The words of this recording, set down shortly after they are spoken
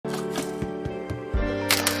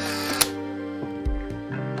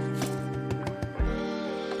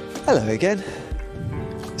Hello again.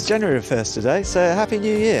 It's January 1st today, so Happy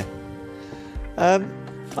New Year. I'm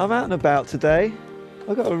out and about today.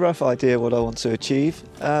 I've got a rough idea what I want to achieve.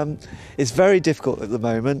 It's very difficult at the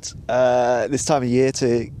moment, this time of year,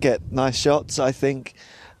 to get nice shots, I think.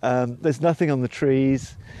 There's nothing on the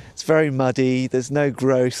trees, it's very muddy, there's no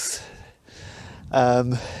growth.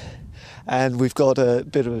 And we've got a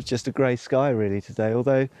bit of just a grey sky really today,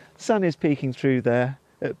 although the sun is peeking through there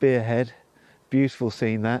at Beer Head. Beautiful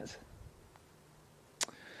scene that.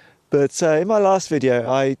 But in my last video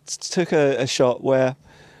I took a shot where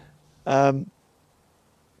I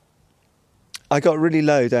got really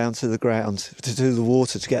low down to the ground, to the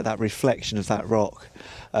water, to get that reflection of that rock.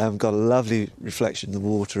 Got a lovely reflection in the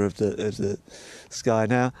water of the sky.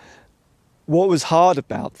 Now, what was hard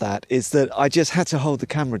about that is that I just had to hold the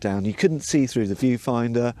camera down. You couldn't see through the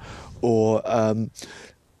viewfinder or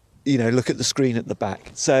you know, look at the screen at the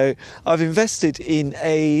back. So I've invested in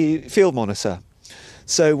a field monitor.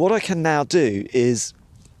 So what I can now do is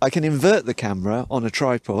I can invert the camera on a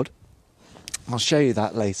tripod. I'll show you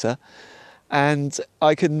that later. And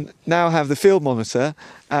I can now have the field monitor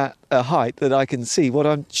at a height that I can see what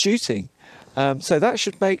I'm shooting. So that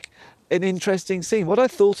should make an interesting scene. What I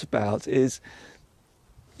thought about is,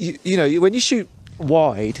 you know, when you shoot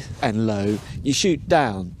wide and low, you shoot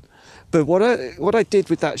down. But what I did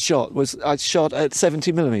with that shot was I shot at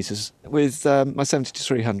 70mm with my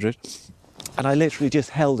 70-300, and I literally just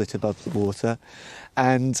held it above the water,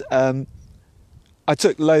 and I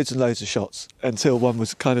took loads and loads of shots until one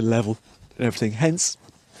was kind of level and everything. Hence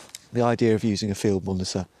the idea of using a field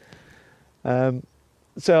monitor.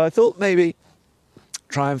 So I thought maybe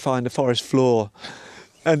try and find a forest floor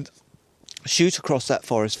and shoot across that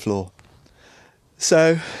forest floor.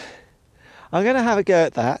 So I'm going to have a go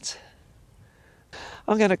at that.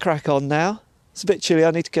 I'm going to crack on now. It's a bit chilly,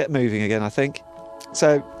 I need to get moving again, I think.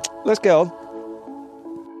 So let's get on.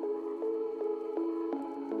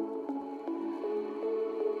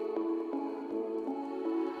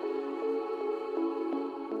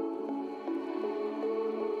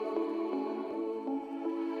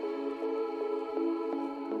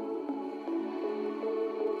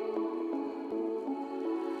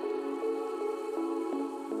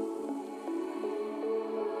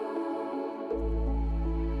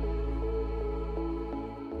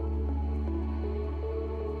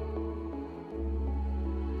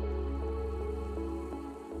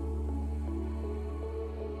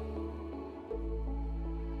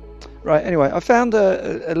 Right, anyway, I found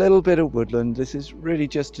a little bit of woodland. This is really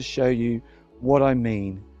just to show you what I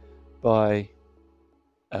mean by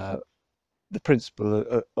the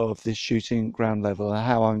principle of this shooting ground level and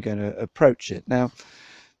how I'm going to approach it. Now,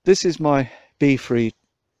 this is my bee-free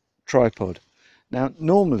tripod. Now,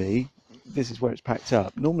 normally, this is where it's packed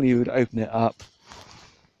up. Normally you would open it up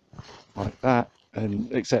like that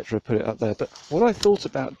and etc., put it up there. But what I thought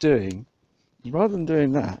about doing, rather than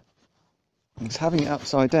doing that, is having it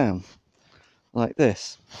upside down like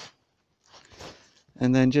this,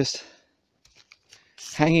 and then just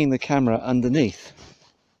hanging the camera underneath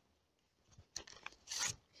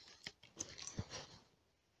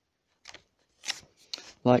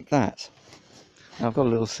like that. Now I've got a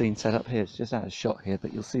little scene set up here. It's just out of shot here,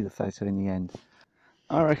 but you'll see the photo in the end.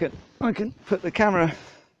 I reckon I can put the camera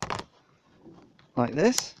like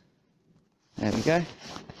this. There we go. And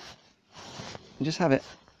just have it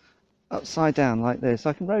upside down like this.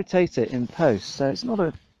 I can rotate it in post, so it's not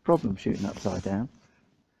a problem shooting upside down.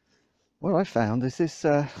 What I found is this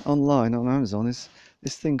online on Amazon is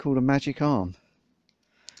this thing called a magic arm,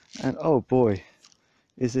 and oh boy,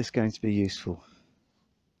 is this going to be useful.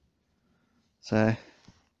 So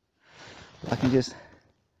I can just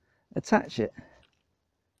attach it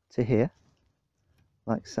to here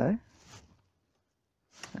like so,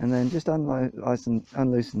 and then just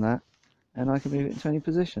unloosen that, and I can move it into any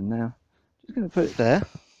position. Now just going to put it there,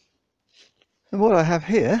 and what I have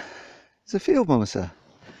here is a field monitor,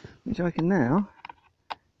 which I can now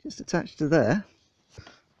just attach to there,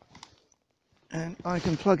 and I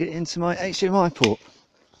can plug it into my HDMI port.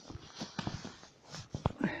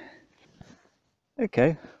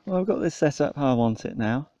 Okay, well, I've got this set up how I want it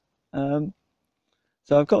now. So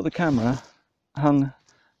I've got the camera hung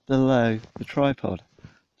below the tripod,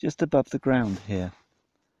 just above the ground here.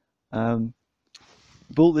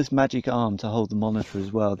 Bought this magic arm to hold the monitor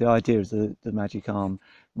as well. The idea is that the magic arm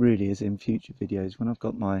really is in future videos. When I've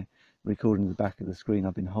got my recording at the back of the screen,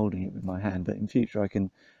 I've been holding it with my hand, but in future I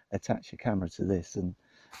can attach a camera to this and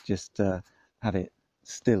just have it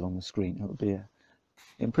still on the screen. It'll be an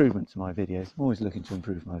improvement to my videos. I'm always looking to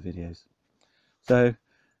improve my videos. So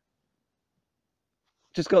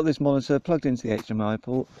just got this monitor plugged into the HDMI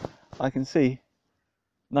port. I can see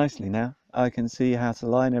nicely now. I can see how to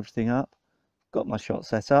line everything up. Got my shot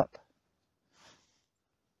set up.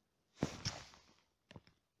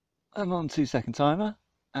 I'm on 2-second timer,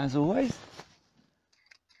 as always.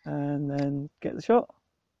 And then get the shot.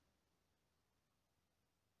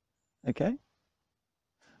 Okay.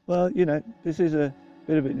 Well, you know, this is a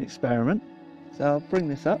bit of an experiment. So I'll bring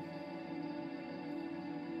this up.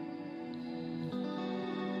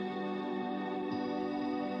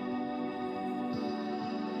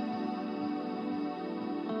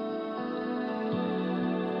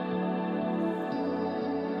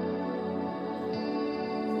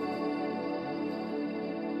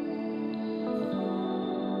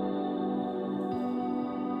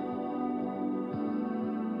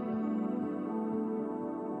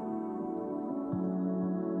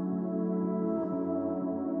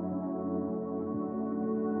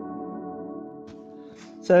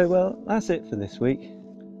 So, well, that's it for this week.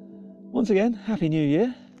 Once again, Happy New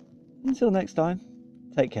Year. Until next time,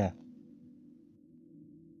 take care.